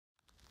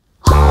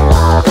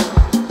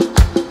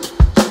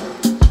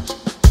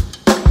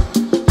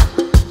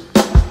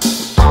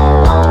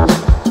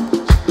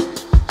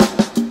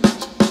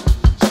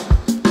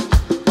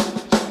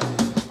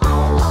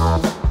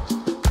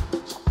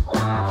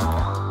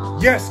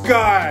Yes,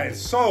 guys.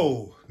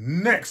 So,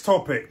 next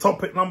topic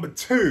number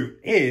 2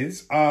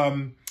 is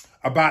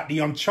about the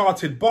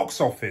Uncharted box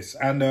office,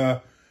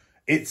 and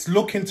it's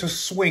looking to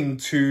swing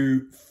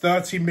to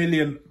 30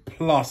 million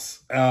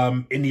plus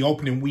in the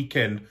opening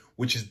weekend,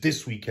 which is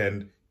this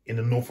weekend in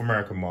the North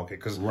American market,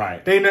 because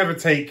they never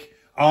take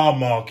our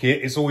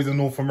market. It's always a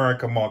North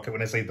American market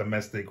when they say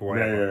domestic or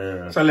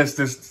whatever. So let's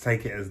just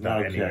take it as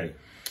that anyway.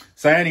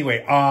 So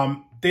anyway,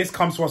 this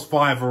comes to us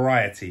via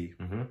Variety.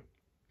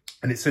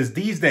 And it says,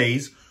 these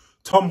days,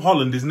 Tom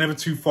Holland is never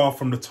too far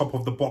from the top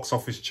of the box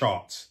office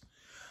charts.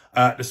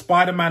 The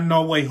Spider-Man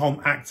No Way Home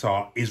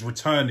actor is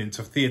returning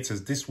to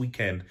theatres this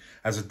weekend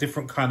as a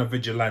different kind of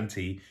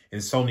vigilante in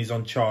Sony's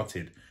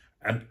Uncharted,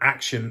 an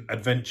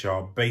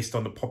action-adventure based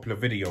on the popular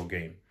video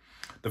game.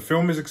 The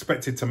film is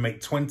expected to make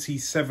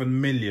 $27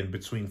 million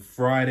between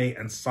Friday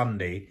and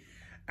Sunday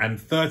and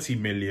 $30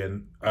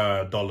 million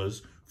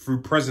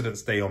through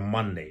President's Day on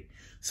Monday.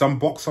 Some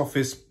box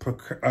office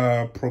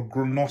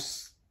prognosticators,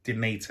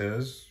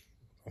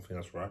 I think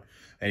that's right,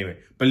 anyway,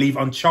 believe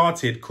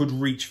Uncharted could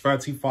reach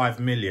 35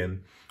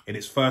 million in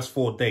its first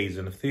 4 days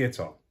in the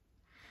theatre.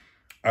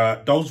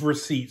 Those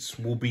receipts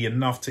will be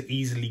enough to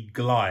easily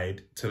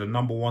glide to the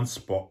 #1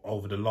 spot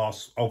over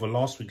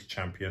last week's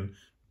champion,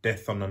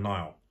 Death on the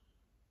Nile.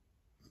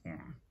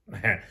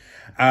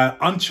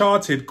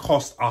 Uncharted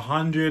cost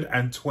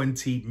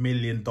 $120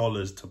 million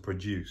to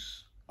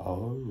produce.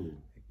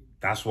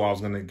 That's what I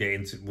was going to get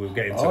into. We'll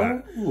get into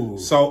that.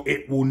 So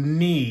it will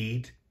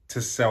need to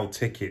sell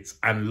tickets,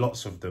 and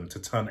lots of them, to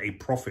turn a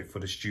profit for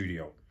the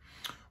studio.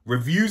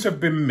 Reviews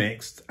have been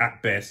mixed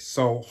at best,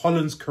 so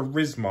Holland's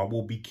charisma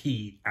will be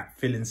key at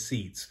filling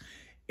seats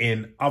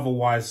in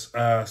otherwise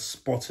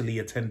spottily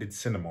attended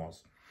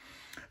cinemas.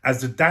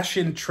 As the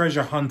dashing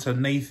treasure hunter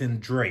Nathan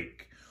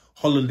Drake,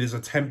 Holland is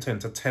attempting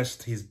to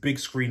test his big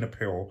screen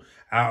appeal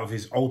out of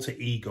his alter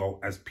ego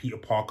as Peter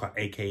Parker,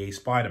 aka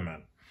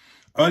Spider-Man.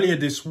 Earlier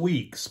this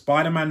week,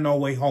 Spider-Man No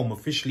Way Home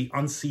officially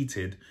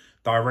unseated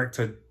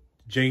director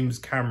James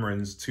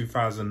Cameron's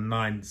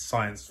 2009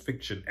 science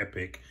fiction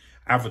epic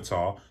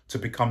Avatar to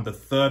become the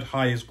 3rd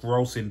highest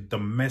grossing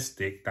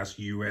domestic, that's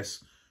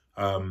US,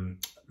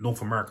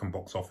 North American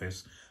box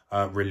office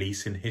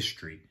release in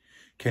history.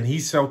 Can he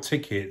sell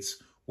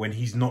tickets when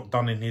he's not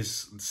done in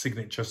his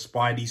signature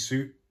Spidey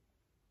suit?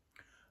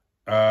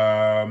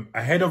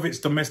 Ahead of its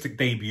domestic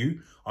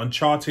debut,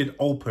 Uncharted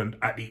opened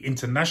at the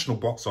international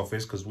box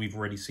office, because we've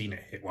already seen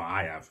it hit, well,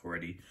 I have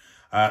already,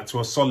 to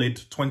a solid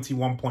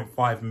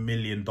 $21.5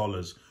 million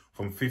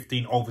from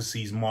 15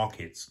 overseas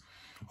markets.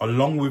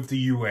 Along with the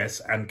US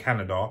and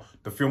Canada,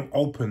 the film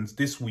opens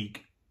this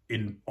week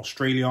in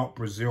Australia,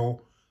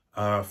 Brazil,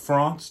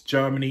 France,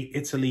 Germany,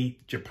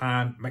 Italy,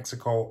 Japan,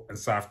 Mexico, and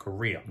South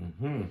Korea.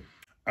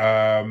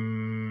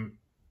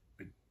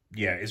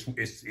 Yeah,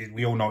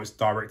 we all know it's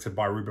directed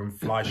by Ruben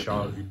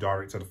Fleischer, who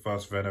directed the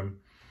first Venom.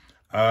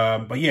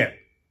 But yeah,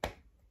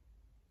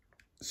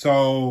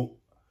 so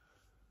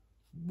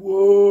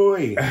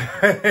boy.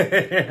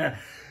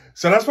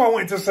 So that's what I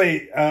wanted to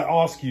say.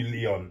 Ask you,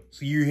 Leon.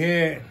 So you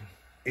hear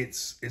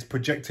it's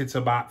projected to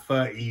about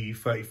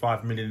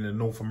 35 million in the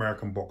North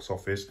American box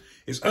office.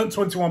 It's earned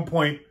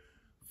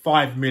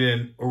 21.5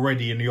 million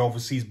already in the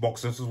overseas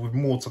box office, with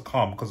more to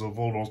come because of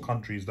all those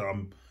countries that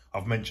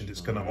I've mentioned.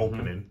 It's going to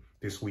open in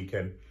this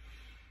weekend.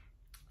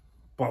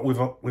 But with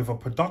a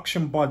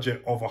production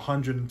budget of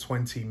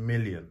 120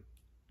 million.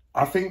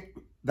 I think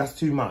that's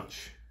too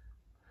much.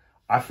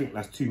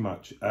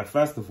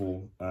 First of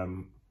all,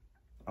 I'm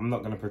not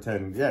going to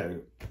pretend, I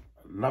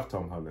love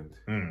Tom Holland.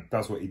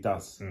 That's what he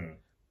does.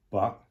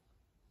 But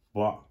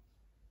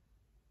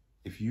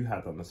if you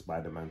had on the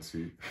Spider-Man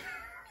suit,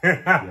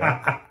 if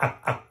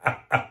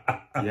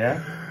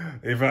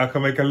I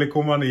can make a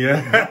little money,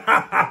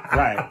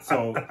 right.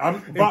 So,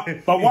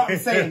 but what I'm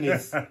saying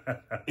is,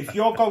 if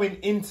you're going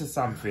into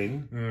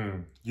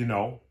something, you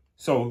know,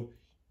 so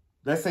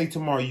let's say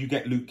tomorrow you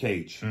get Luke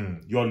Cage.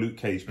 You're Luke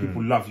Cage.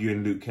 People love you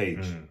in Luke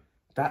Cage.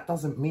 That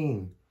doesn't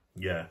mean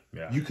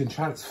you can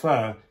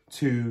transfer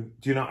to,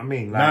 do you know what I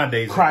mean? Like,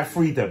 nowadays, Cry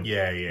Freedom. Do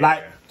you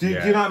know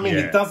what I mean?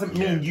 It doesn't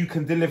mean you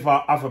can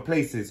deliver other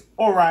places.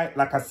 All right,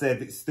 like I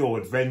said, it's still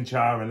adventure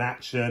and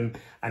action,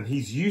 and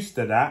he's used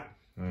to that.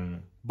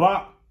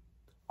 But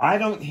I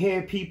don't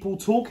hear people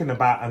talking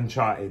about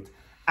Uncharted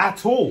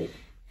at all.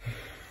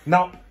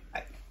 Now,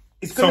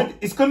 it's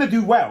gonna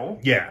do well.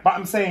 But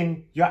I'm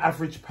saying your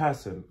average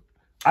person.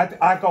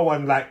 I go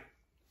on like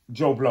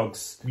Joe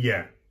Blogs.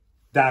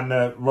 Down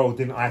the road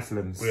in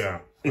Iceland.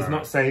 Is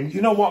not saying,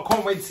 you know what,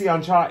 can't wait to see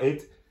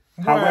Uncharted.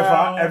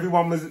 However,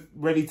 everyone was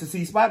ready to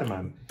see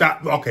Spider-Man.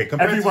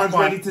 Everyone's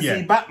ready to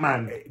see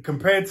Batman.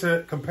 Compared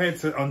to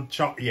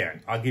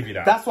Uncharted, I'll give you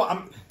that. That's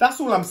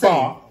all I'm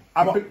saying.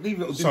 I believe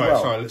it will do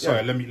well.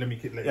 Sorry, let me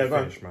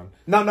finish, man.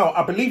 No,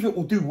 I believe it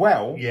will do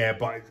well.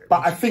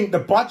 But I think the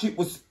budget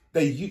was,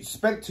 they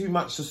spent too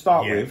much to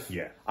start with.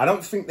 I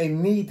don't think they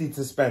needed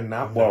to spend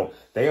that. Well,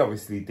 they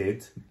obviously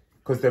did,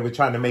 because they were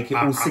trying to make it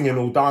all singing,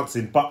 all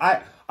dancing.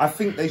 But I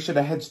think they should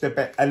have hedged their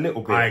bet a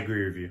little bit. I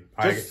agree with you.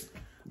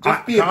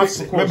 Just be a bit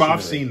precautionary. Remember,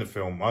 I've seen the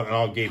film, and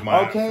I'll give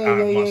my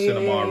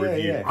cinema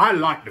review. Yeah. I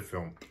like the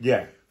film.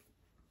 Yeah.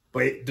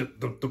 But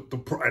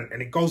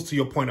and it goes to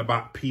your point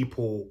about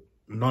people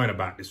knowing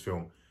about this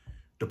film.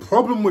 The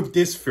problem with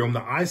this film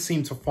that I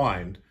seem to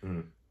find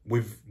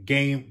with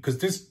because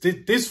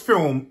this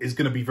film is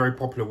going to be very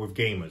popular with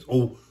gamers,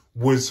 or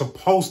was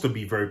supposed to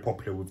be very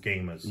popular with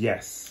gamers.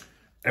 Yes.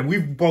 And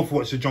we've both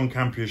watched the John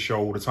Campea show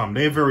all the time.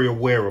 They're very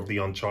aware of the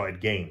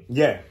Uncharted game.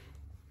 Yeah.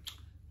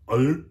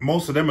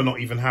 Most of them are not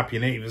even happy,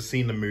 and they ain't even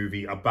seen the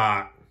movie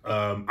about...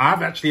 I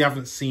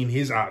haven't seen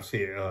his out of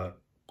theatre,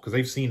 because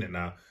they've seen it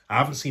now. I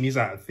haven't seen his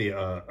out of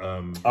theatre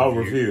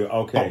review.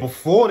 Okay. But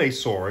before they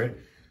saw it,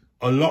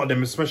 a lot of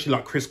them, especially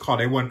like Chris Carr,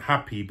 they weren't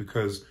happy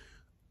because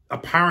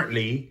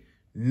apparently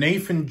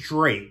Nathan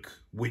Drake,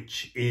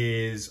 which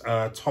is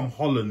Tom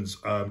Holland's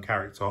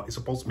character, is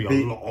supposed to be a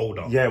lot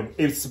older. Yeah,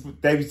 they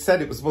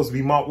said it was supposed to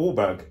be Mark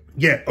Wahlberg.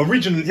 Yeah,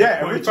 originally.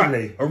 Yeah,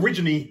 originally.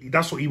 Originally,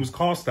 that's what he was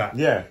cast at.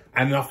 Yeah.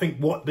 And I think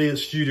what the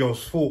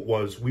studios thought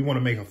was, we want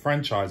to make a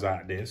franchise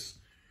out of this.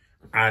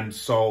 And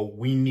so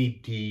we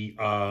need the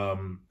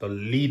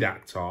lead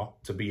actor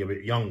to be a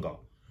bit younger.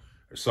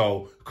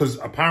 So, because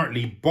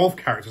apparently both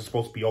characters are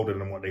supposed to be older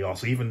than what they are.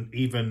 So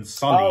even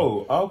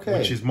Sully,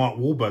 which is Mark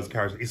Wahlberg's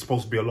character, is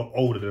supposed to be a lot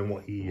older than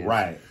what he is.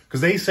 Right. Because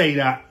they say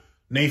that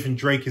Nathan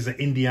Drake is an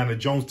Indiana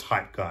Jones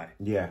type guy.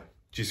 Yeah.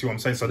 Do you see what I'm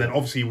saying? So then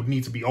obviously he would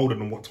need to be older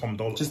than what Tom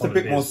Holland is. Just a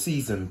bit more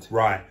seasoned.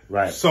 Right.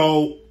 Right.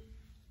 So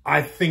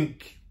I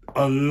think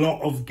a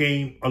lot of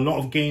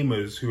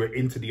gamers who are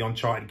into the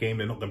Uncharted game,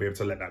 they're not going to be able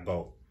to let that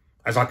go,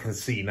 as I can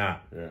see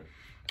now. Yeah.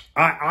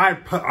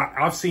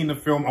 I've seen the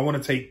film. I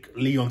want to take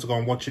Leon to go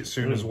and watch it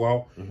soon as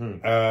well.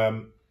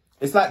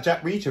 It's like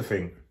Jack Reacher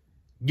thing.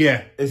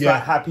 Yeah. It's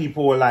like how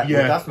people are like,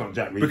 well, that's not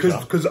Jack Reacher.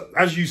 Because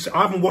as you said,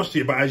 I haven't watched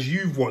it, but as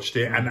you've watched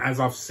it and as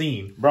I've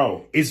seen,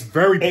 bro, it's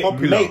very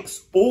popular. It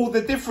makes all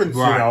the difference,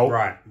 you know?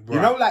 Right. You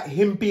know, like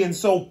him being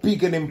so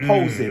big and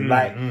imposing,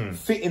 like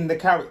fitting the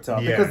character.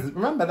 Yeah. Because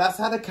remember, that's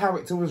how the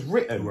character was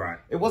written. Right.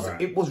 It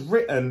was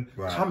written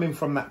coming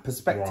from that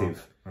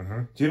perspective.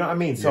 Right. Do you know what I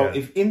mean? So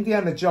if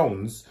Indiana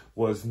Jones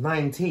was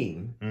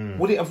 19,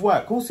 would it have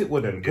worked? Of course it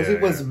wouldn't, because it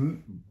was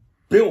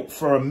built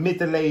for a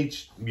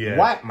middle-aged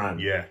white man.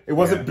 Yeah. It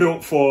wasn't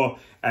built for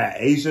an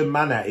Asian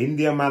man, an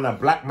Indian man, a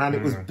black man.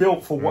 It was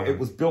built for what it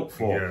was built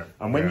for. Yeah.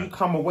 And when you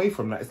come away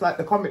from that, it's like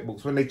the comic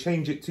books, when they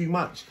change it too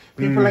much,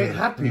 people ain't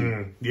happy.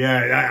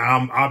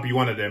 Yeah, I'll be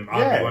one of them.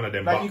 I'll be one of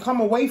them. Like, but you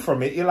come away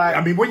from it, you're like...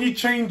 I mean, when you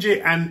change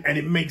it and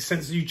it makes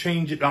sense, you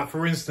change it. Like,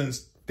 for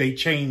instance, they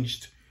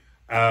changed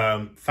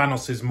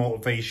Thanos'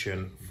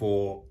 motivation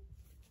for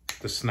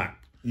the snap.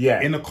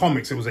 Yeah. In the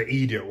comics, it was an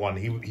idiot one.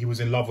 He was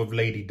in love with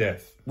Lady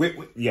Death.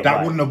 That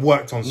wouldn't have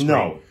worked on screen.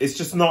 No, it's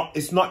just not.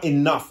 It's not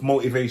enough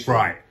motivation.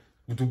 Right.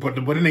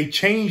 But when they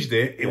changed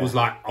it, it was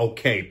like,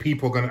 okay,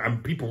 people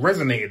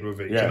resonated with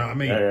it. Do you know what I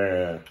mean?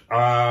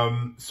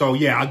 Yeah. So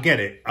yeah, I get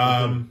it.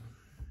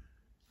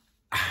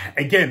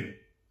 Again,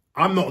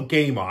 I'm not a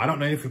gamer. I don't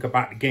know anything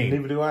about the game.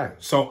 Neither do I.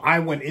 So I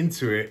went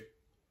into it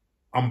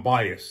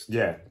unbiased.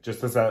 Yeah,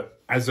 just as a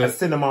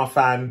cinema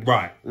fan.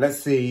 Right.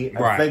 Let's see.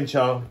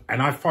 Adventure. And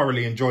I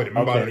thoroughly enjoyed it.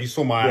 Remember, you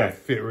saw my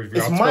theatre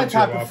review. It's my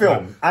type of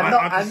film.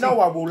 I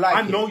know I will like it.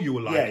 I know you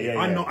will like it.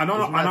 I know.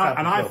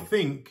 I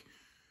think...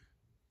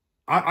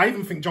 I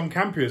even think John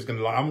Campea is going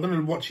to like it. I'm going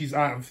to watch his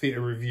out of theatre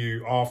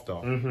review after.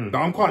 But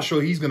I'm quite sure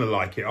he's going to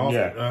like it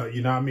after.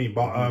 You know what I mean?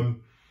 But...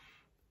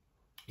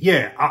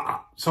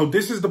 so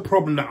this is the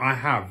problem that I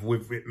have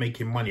with it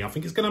making money. I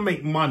think it's going to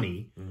make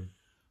money,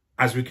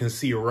 as we can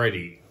see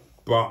already.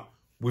 But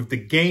with the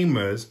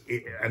gamers,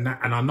 and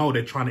I know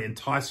they're trying to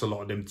entice a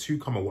lot of them to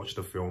come and watch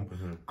the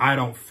film, I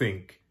don't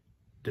think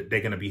that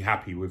they're going to be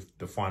happy with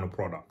the final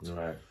product.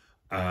 Right.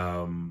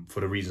 For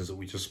the reasons that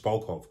we just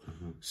spoke of.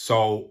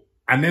 So,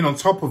 and then on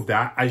top of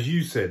that, as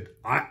you said,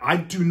 I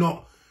do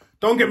not...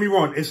 Don't get me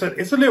wrong. It's a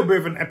little bit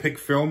of an epic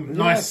film.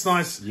 Nice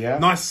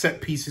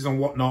set pieces and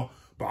whatnot.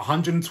 But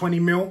 120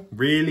 mil?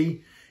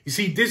 Really? You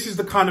see, this is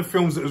the kind of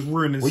films that is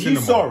ruining cinema.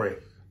 You saw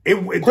it.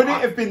 Could it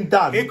have been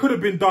done? It could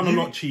have been done a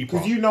lot cheaper.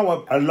 Because you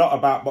know a lot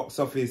about box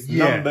office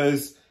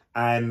numbers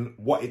and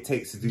what it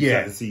takes to do the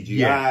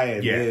CGI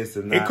and this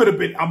and that. It could have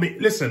been... I mean,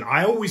 listen,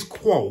 I always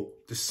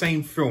quote the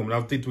same film that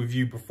I did with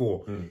you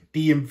before.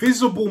 The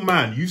Invisible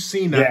Man. You've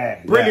seen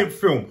that. Brilliant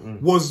film.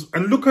 Was...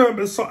 And look at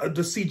the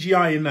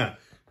CGI in that.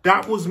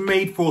 That was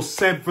made for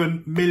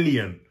 7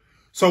 million.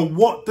 So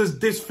what does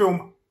this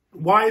film...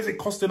 Why is it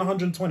costing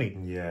 120?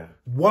 Yeah.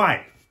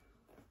 Why?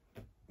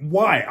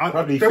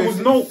 Probably there 50, was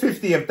no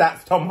 50 of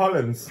that's Tom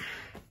Holland's.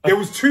 There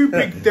was two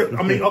big...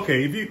 I mean,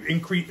 okay, if you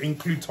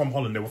include Tom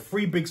Holland, there were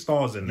 3 big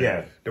stars in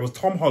there. Yeah. There was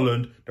Tom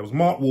Holland, there was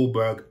Mark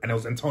Wahlberg, and there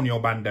was Antonio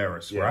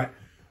Banderas, right?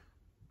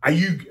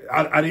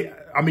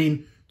 I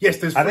mean, yes,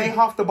 there's... Are they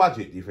half the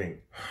budget, do you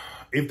think?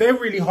 If they're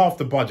really half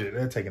the budget,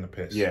 they're taking a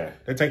piss. Yeah.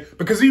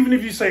 Because even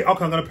if you say,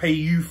 okay, I'm going to pay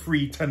you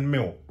 10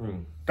 mil,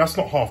 that's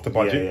not half the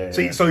budget.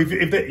 So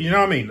if they, you know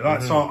what I mean?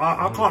 Like, so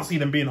I can't see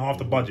them being half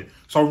the budget.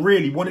 So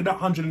really, what did that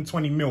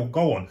 120 mil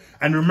go on?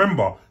 And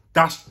remember,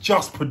 that's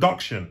just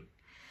production.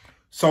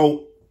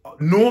 So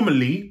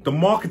normally the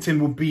marketing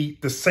would be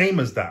the same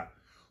as that.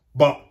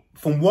 But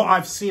from what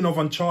I've seen of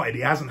Uncharted,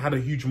 it hasn't had a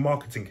huge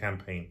marketing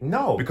campaign.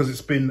 No. Because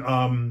it's been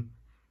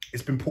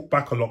put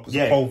back a lot because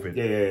of COVID.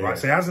 Yeah. Right.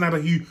 So it hasn't had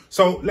a huge,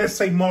 so let's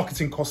say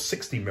marketing costs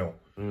 60 mil.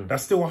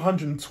 That's still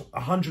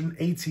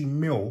 180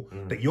 mil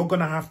that you're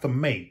gonna have to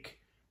make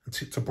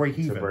to break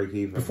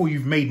even. Before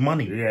you've made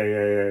money. Yeah.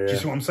 Do you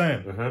see what I'm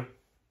saying?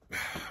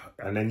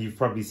 And then you've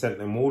probably sent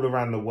them all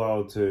around the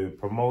world to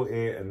promote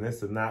it and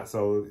this and that.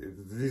 So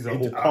these are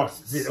all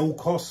costs. It all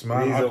costs,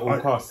 man. These are all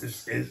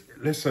costs.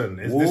 Listen,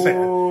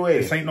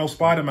 this ain't no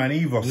Spider-Man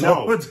either.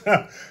 So,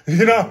 no.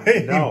 You know what I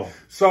mean? No.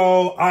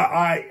 So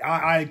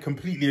I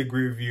completely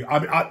agree with you. I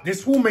mean,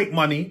 this will make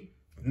money,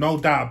 no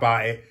doubt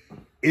about it.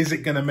 Is it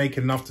going to make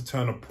enough to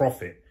turn a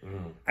profit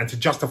and to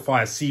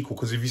justify a sequel?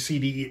 Because if you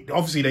see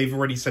obviously they've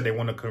already said they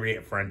want to create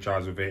a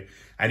franchise with it.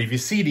 And if you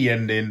see the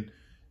ending,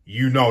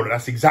 you know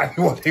that's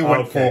exactly what they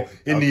went for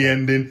in the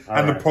ending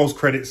and the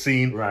post-credit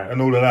scene and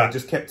all of that. I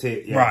just kept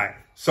it. Yeah. Right.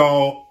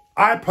 So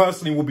I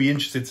personally will be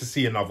interested to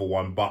see another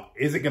one, but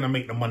is it going to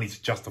make the money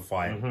to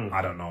justify it?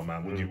 I don't know,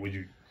 man. Would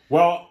you?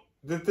 Well,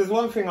 there's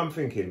one thing I'm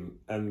thinking,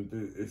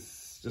 and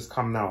it's just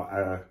come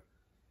now.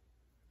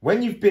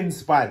 When you've been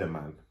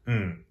Spider-Man,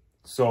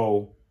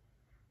 so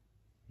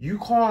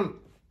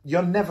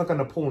you're never going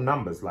to pull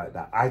numbers like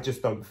that. I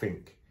just don't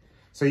think.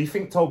 So you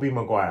think Tobey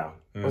Maguire,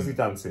 what's he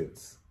done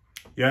since?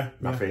 Yeah.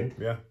 Nothing.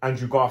 Yeah.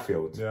 Andrew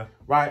Garfield. Yeah.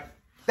 Right.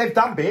 They've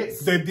done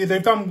bits.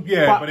 They've done,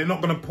 but they're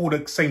not going to pull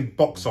the same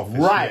box office.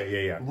 Right.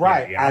 Yeah.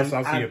 Right. Yeah.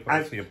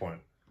 I see your point.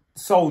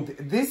 So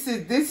this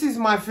is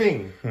my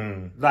thing.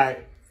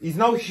 Like, he's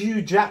no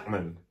Hugh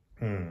Jackman.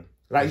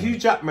 Like, Hugh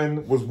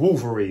Jackman was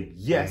Wolverine,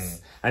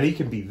 yes. And he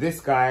can be this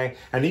guy,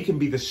 and he can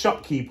be the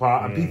shopkeeper,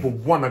 and people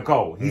want to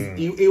go.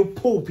 He'll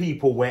pull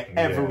people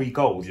wherever he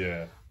goes.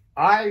 Yeah.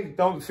 I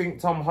don't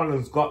think Tom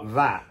Holland's got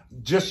that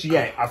just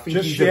yet. I think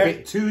he's a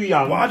bit too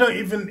young. Well, I don't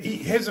even...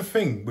 Here's the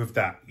thing with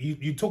that.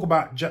 You talk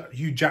about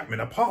Hugh Jackman.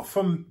 Apart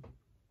from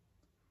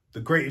The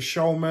Greatest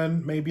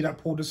Showman, maybe that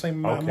pulled the same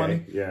amount of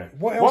money. Yeah.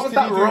 What else what was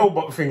that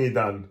robot thing he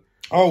done?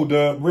 Oh,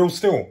 the Real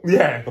Still.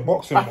 Yeah. The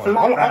boxing one.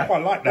 I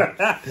quite like that.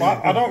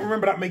 But I don't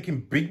remember that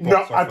making big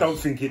box office. I don't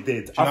think it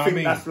did. I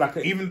think that's like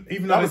a... Even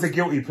that was a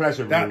guilty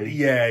pleasure, really.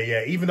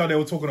 Yeah. Even though they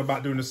were talking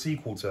about doing a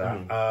sequel to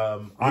that.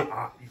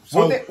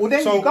 Well,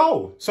 there you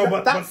go. So,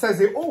 that says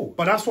it all.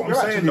 But that's what I'm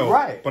saying, though.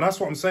 Right. But that's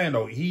what I'm saying,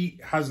 though. He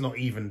has not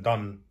even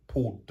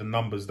pulled the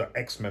numbers that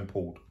X-Men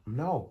pulled.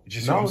 No. Do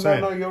you see what I'm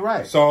saying? No, you're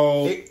right.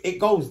 So it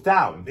goes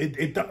down.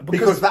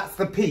 Because that's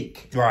the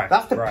peak. Right.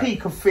 That's the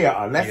peak of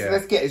theatre.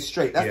 Let's get it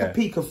straight. That's the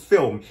peak of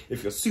film.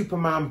 If you're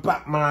Superman,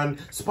 Batman,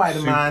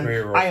 Spider-Man,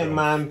 Iron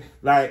Man,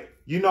 like,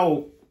 you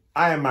know,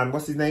 Iron Man,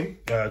 what's his name?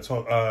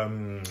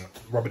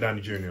 Robert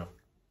Downey Jr.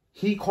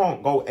 He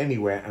can't go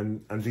anywhere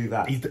and do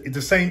that. He's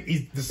the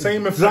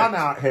same effect. Done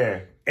out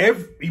here.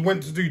 He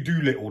went to do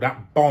Doolittle.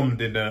 That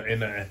bombed in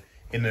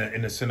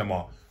the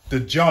cinema. The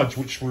Judge,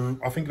 which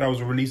I think that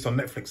was released on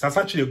Netflix. That's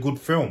actually a good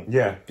film.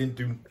 Yeah. Didn't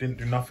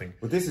do nothing.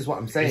 But this is what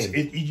I'm saying.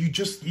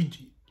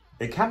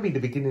 It can be the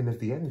beginning of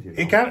the end. You know?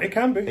 It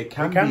can be. It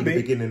can be the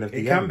beginning of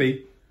the end.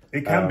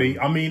 It can be.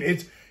 I mean,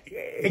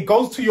 it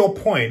goes to your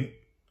point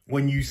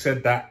when you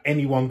said that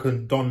anyone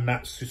can don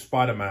that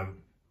Spider-Man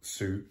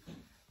suit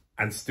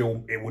and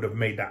still it would have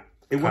made that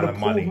kind of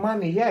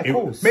money. Yeah, of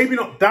course. Maybe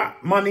not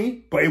that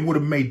money, but it would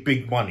have made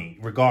big money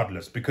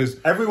regardless, because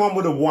everyone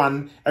would have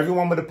won.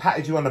 Everyone would have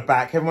patted you on the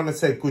back. Everyone would have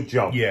said, "Good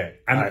job." Yeah,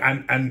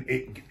 and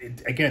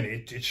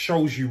it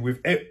shows you with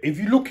if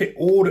you look at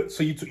all that.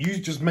 So you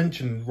just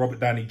mentioned Robert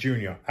Downey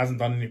Jr. hasn't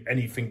done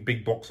anything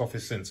big box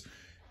office since.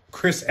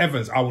 Chris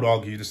Evans, I would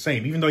argue the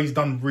same, even though he's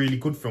done really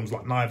good films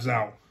like Knives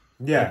Out.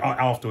 Yeah,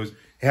 afterwards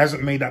he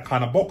hasn't made that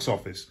kind of box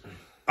office.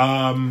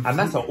 And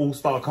that's an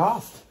all-star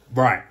cast.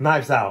 Right.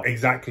 Knives Out.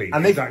 Exactly.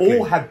 And they've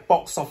all had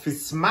box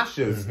office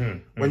smashers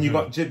when you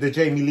got the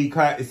Jamie Lee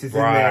Curtis in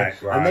there.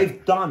 Right. And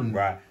they've done.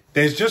 Right.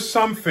 There's just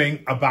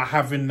something about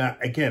having that,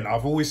 again,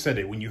 I've always said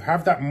it, when you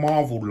have that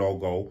Marvel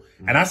logo,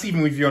 and that's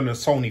even if you're on a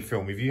Sony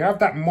film, if you have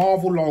that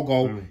Marvel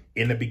logo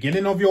in the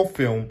beginning of your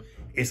film,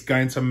 it's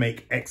going to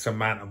make X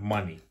amount of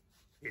money.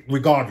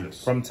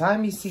 Regardless. From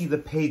time you see the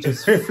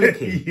pages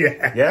flicking.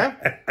 Yeah?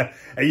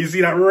 And you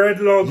see that red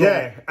logo.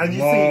 Yeah. And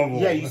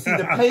you see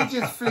the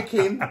pages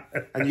flicking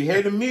and you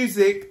hear the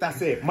music,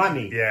 that's it.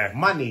 Money. Yeah.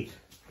 Money.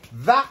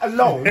 That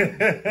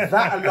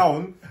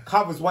alone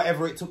covers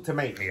whatever it took to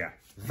make. Yeah.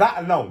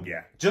 That alone.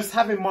 Yeah. Just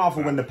having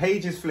Marvel when the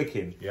page is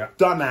flicking. Yeah.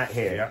 Done out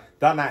here. Yeah.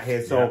 Done out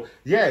here. So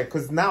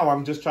because now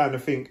I'm just trying to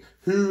think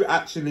who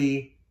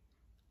actually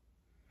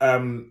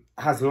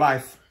has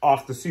life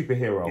after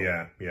superhero.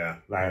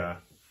 Yeah.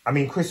 I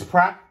mean, Chris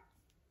Pratt.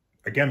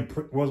 Again,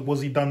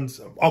 was he done?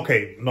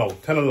 Okay, no,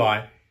 tell a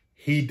lie.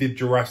 He did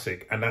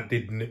Jurassic, and that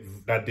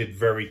did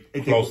very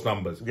close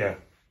numbers. Yeah.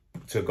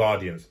 To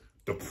Guardians.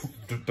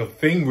 The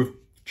thing with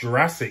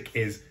Jurassic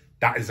is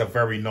that is a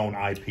very known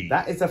IP.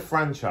 That is a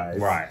franchise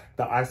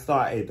that I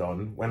started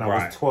on when I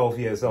was 12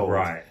 years old.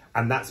 Right.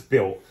 And that's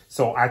built.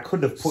 So I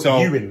could have put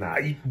you in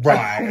that.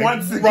 Right.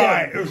 Once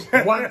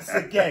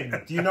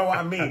again. Do you know what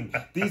I mean?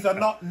 These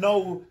are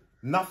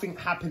nothing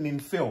happening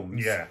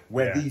films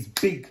where these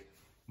big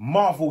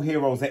Marvel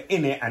heroes are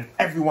in it and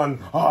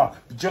everyone,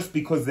 just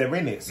because they're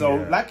in it. So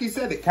like you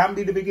said, it can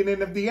be the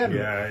beginning of the end.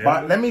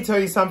 But let me tell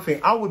you something.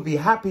 I would be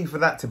happy for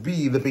that to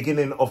be the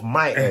beginning of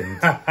my end.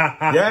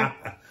 Yeah?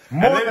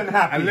 More than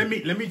happy. And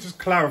let me just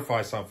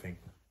clarify something.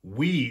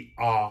 We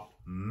are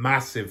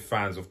massive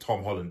fans of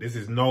Tom Holland. This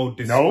is no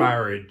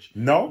disparage.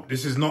 No.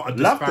 This is not a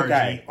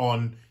disparage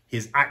on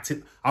his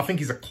acting. I think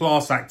he's a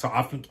class actor.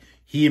 I think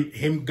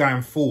him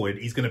going forward,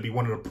 he's going to be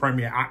one of the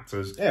premier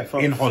actors in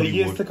Hollywood. For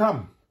years to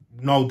come.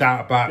 No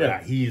doubt about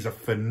that. He is a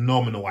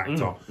phenomenal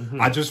actor.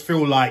 I just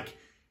feel like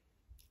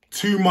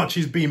too much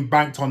is being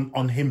banked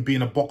on him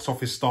being a box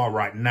office star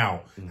right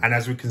now. And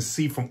as we can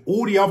see from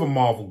all the other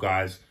Marvel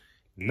guys,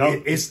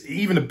 it's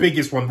even the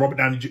biggest one, Robert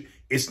Downey Jr.,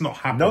 it's not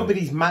happening.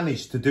 Nobody's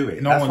managed to do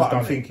it. That's what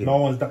I'm thinking. No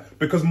one's done,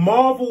 because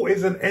Marvel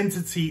is an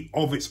entity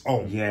of its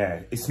own.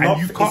 Yeah, it's not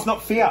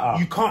theatre.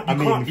 You can't, you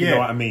know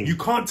what I mean. You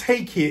can't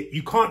take it.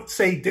 You can't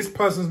say this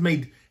person's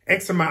made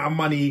X amount of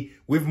money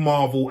with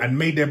Marvel and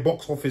made their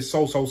box office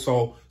so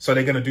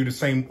they're going to do the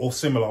same or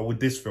similar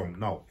with this film.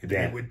 No,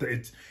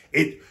 and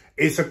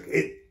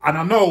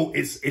I know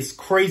it's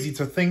crazy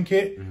to think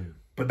it.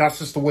 But that's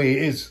just the way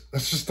it is.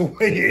 That's just the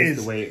way it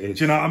is. The way it is.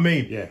 Do you know what I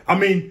mean? Yeah. I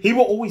mean, he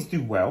will always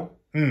do well.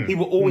 He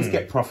will always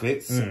get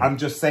profits. I'm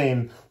just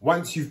saying,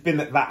 once you've been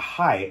at that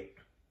height,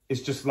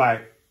 it's just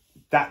like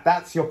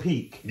that's your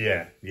peak.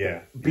 Yeah.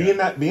 Being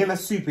a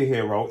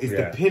superhero is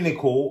the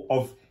pinnacle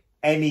of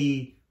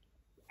any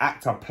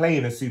actor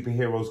playing a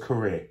superhero's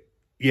career.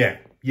 You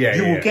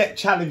will get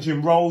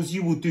challenging roles.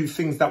 You will do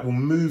things that will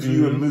move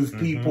you and move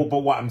people. But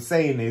what I'm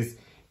saying is,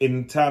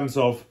 in terms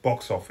of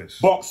box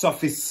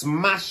office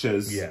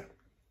smashers,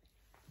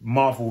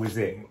 Marvel is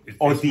it,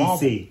 or it's DC,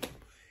 Marvel.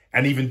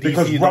 And even DC,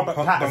 because Robert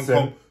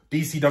Pattinson,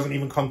 DC doesn't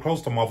even come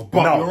close to Marvel.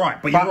 But you're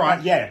right. But you're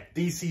right.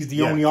 DC is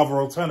the only other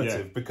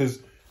alternative because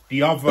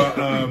the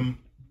other,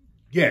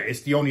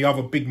 it's the only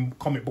other big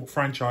comic book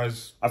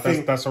franchise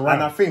that's around.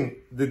 And I think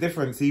the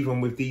difference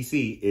even with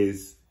DC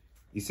is,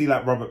 you see,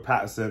 like Robert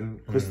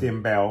Pattinson,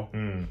 Christian Bale.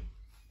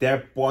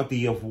 Their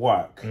body of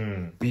work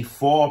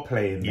before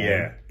playing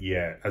them,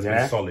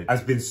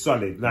 has been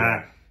solid.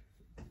 Now,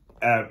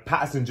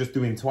 Patterson just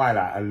doing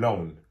Twilight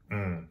alone,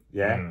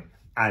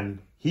 and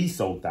he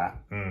sold that.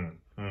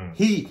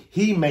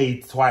 He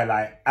made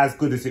Twilight as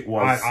good as it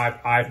was.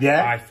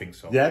 I think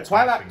so. Yeah,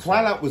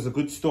 Twilight was a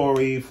good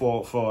story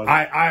for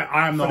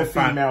I'm not a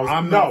fan.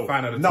 I'm not a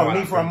fan of the Twilight. No,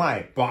 neither am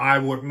I. But I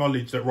will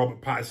acknowledge that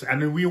Robert Pattinson,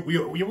 and we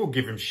will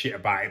give him shit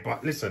about it.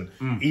 But listen,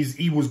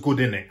 he was good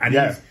in it,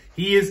 and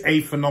he is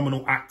a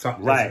phenomenal actor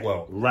as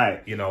well.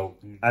 Right. You know,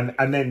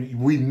 and then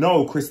we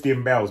know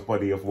Christian Bale's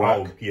body of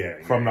work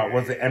from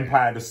was it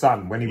Empire of the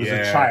Sun when he was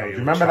a child.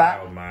 Remember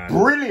that? Man.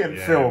 Brilliant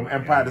film,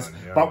 Empire of the Sun.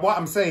 But what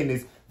I'm saying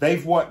is,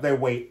 they've worked their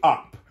way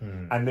up,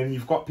 and then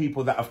you've got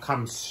people that have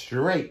come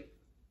straight.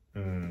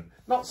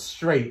 Not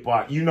straight,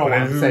 but you know what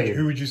I'm saying.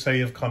 Who would you say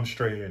have come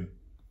straight in?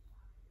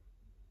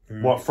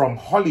 What, from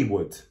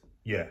Hollywood?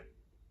 Yeah.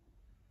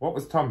 What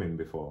was Tom in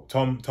before?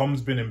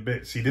 Tom's been in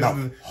bits. See, this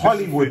is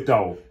Hollywood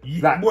though.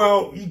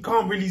 Well, you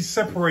can't really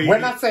separate.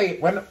 When I say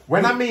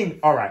when I mean,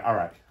 all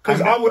right.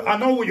 Because I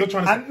know what you're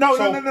trying to say.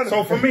 No.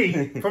 So for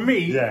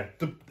me,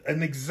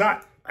 an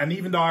exact, and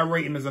even though I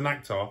rate him as an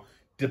actor,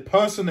 the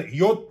person that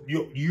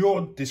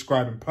you're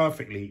describing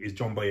perfectly is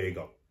John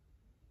Boyega.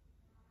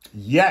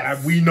 Yes,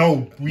 and we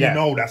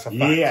know that's a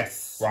fact.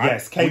 Yes, right.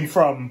 Yes, came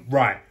from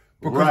right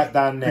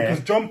down there.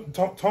 Because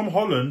Tom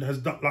Holland has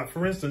done, like,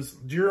 for instance,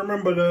 do you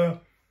remember the?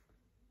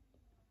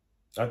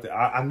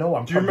 I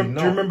know. Do you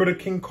remember the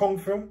King Kong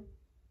film?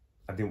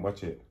 I didn't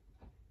watch it.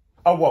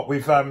 Oh, what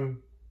with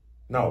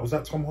No, was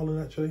that Tom Holland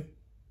actually?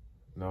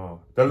 No,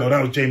 no,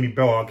 that was Jamie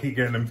Bell. I keep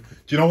getting them. Do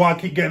you know why I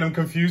keep getting them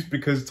confused?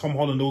 Because Tom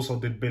Holland also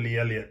did Billy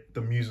Elliot,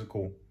 the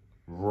musical.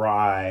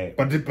 Right.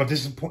 But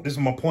this is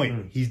my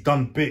point. He's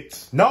done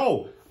bits.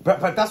 No,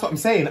 but that's what I'm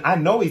saying. I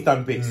know he's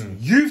done bits.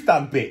 You've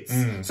done bits.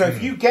 So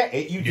if you get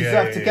it, you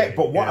deserve to get it.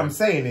 But what I'm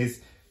saying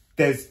is,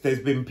 there's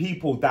been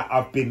people that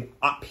have been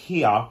up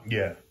here,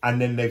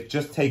 and then they've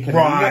just taken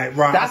right.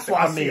 That's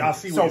what I mean. I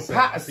see so what you're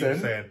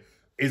Patterson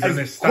is an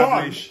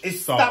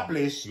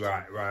established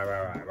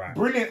right.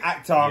 Brilliant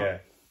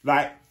actor.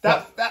 Like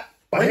that.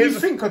 When you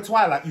think of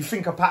Twilight, you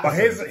think of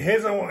Patterson. But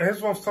here's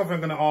something I'm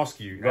going to ask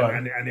you,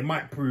 and it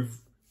might prove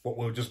what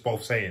we were just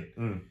both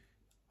saying.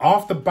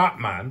 After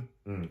Batman,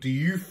 do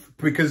you,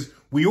 because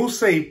we all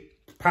say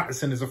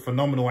Patterson is a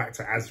phenomenal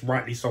actor, as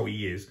rightly so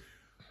he is.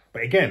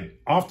 But again,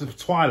 after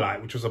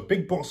Twilight, which was a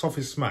big box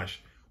office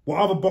smash,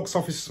 what other box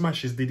office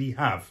smashes did he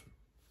have?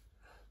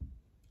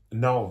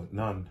 No,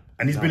 none.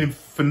 And he's been in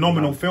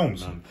phenomenal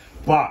films. None.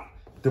 But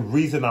the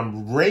reason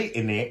I'm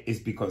rating it is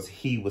because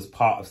he was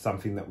part of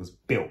something that was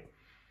built.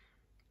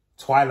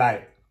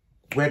 Twilight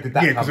Where did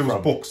that come from? Yeah, because it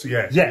was books.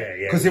 Yeah,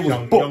 because it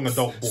was books. Young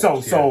adult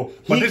books. So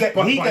he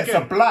gets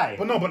a blight.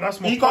 But no, but that's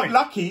my point. He got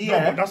lucky, yeah.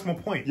 No, but that's my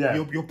point.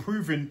 Yeah. You're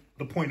proving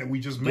the point that we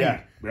just made.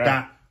 Yeah.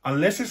 That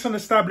unless it's an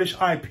established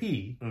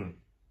IP,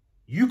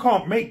 you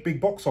can't make big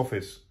box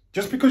office.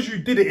 Just because you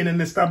did it in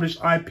an established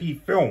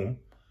IP film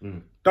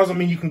doesn't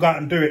mean you can go out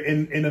and do it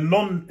in a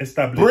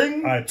non-established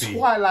IP. Bring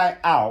Twilight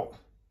out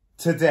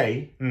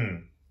today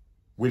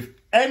with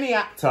any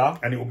actor.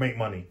 And it will make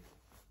money.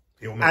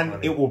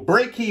 It will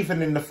break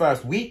even in the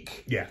first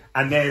week. Yeah.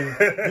 And then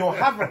you'll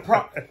have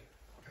a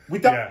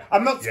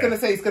I'm not going to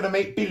say it's going to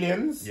make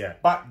billions. Yeah.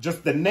 But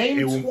just the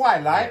name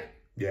Twilight.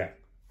 Yeah.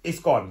 It's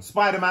gone.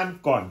 Spider-Man,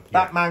 gone.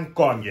 Batman,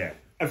 gone. Yeah.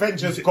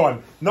 Avengers,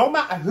 gone. No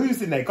matter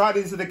who's in there,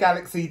 Guardians of the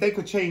Galaxy, they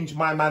could change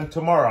my man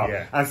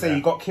tomorrow and say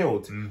he got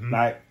killed.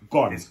 Like,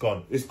 gone. It's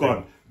gone. It's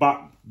gone.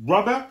 But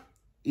Robert,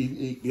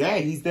 he's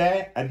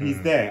there and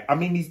he's there. I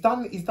mean, he's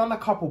done a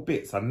couple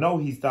bits. I know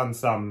he's done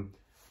some...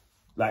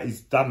 Like,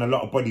 he's done a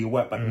lot of body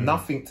work, but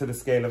nothing to the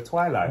scale of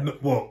Twilight. No,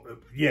 well,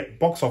 yeah,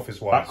 box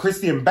office-wise. But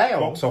Christian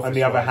Bale, on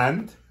the other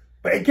hand...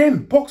 But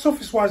again, box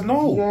office-wise,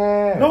 no.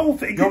 Yeah. No,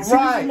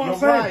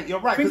 you're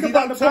right. Because he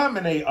done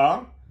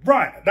Terminator.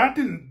 Right, that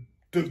didn't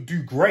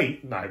do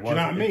great. No, it wasn't. Do you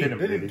know what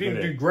I mean? It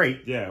didn't do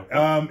great.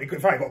 Yeah. In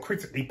fact, it got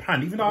critically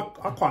panned, even though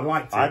I quite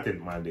liked it. I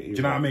didn't mind it either. Do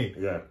you know what I mean?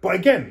 Yeah. But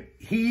again,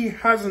 he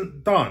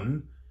hasn't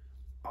done,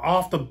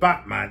 after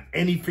Batman,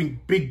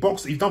 anything big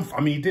box. He's done, I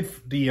mean, he did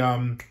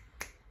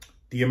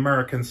the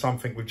American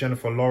something with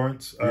Jennifer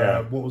Lawrence.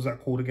 What was that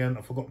called again?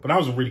 I forgot. But that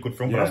was a really good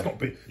film. But that's not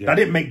big. That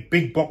didn't make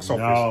big box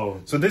office.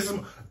 No. So this is,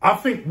 I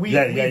think we've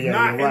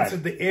now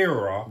entered the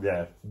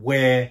era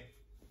where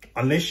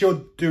unless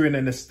you're doing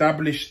an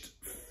established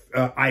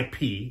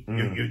IP,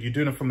 you're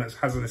doing a film that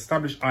has an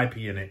established IP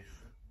in it,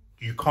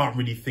 you can't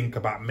really think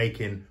about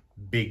making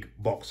big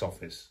box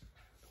office.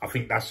 I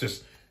think that's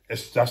just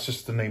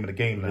the name of the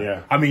game now.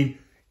 Yeah. I mean,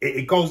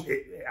 it goes...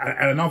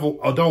 And another,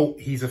 although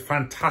he's a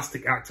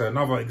fantastic actor,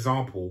 another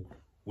example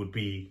would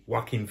be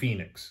Joaquin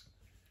Phoenix.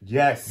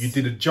 Yes. You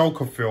did a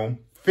Joker film,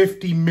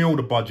 50 mil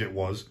the budget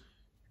was,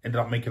 ended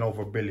up making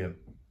over $1 billion.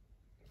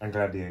 And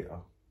Gladiator.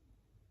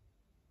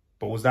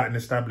 But was that an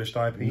established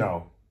IP?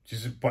 No.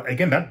 But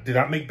again, did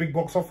that make big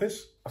box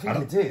office? I think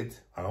it did.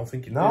 I don't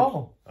think it did.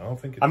 No. I don't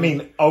think it did. I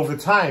mean, over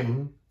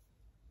time,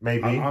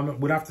 maybe.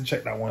 We'd have to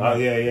check that one out.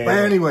 Yeah. But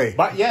anyway.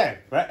 But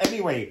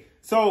anyway.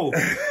 So,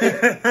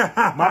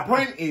 my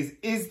point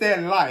is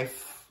there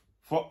life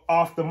for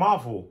after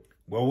Marvel?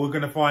 Well, we're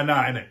going to find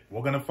out, innit?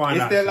 We're going to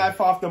find out. Is there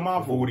life after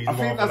Marvel? I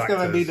think that's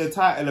going to be the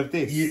title of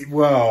this. Yeah,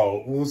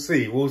 well, we'll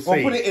see. We'll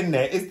put it in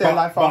there. Is there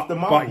life after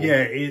Marvel? But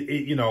yeah,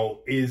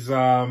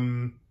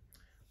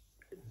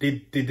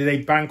 did they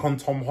bank on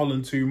Tom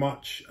Holland too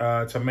much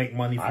to make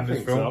money from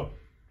this film? So.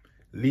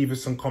 Leave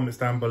us some comments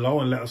down below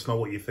and let us know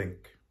what you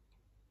think.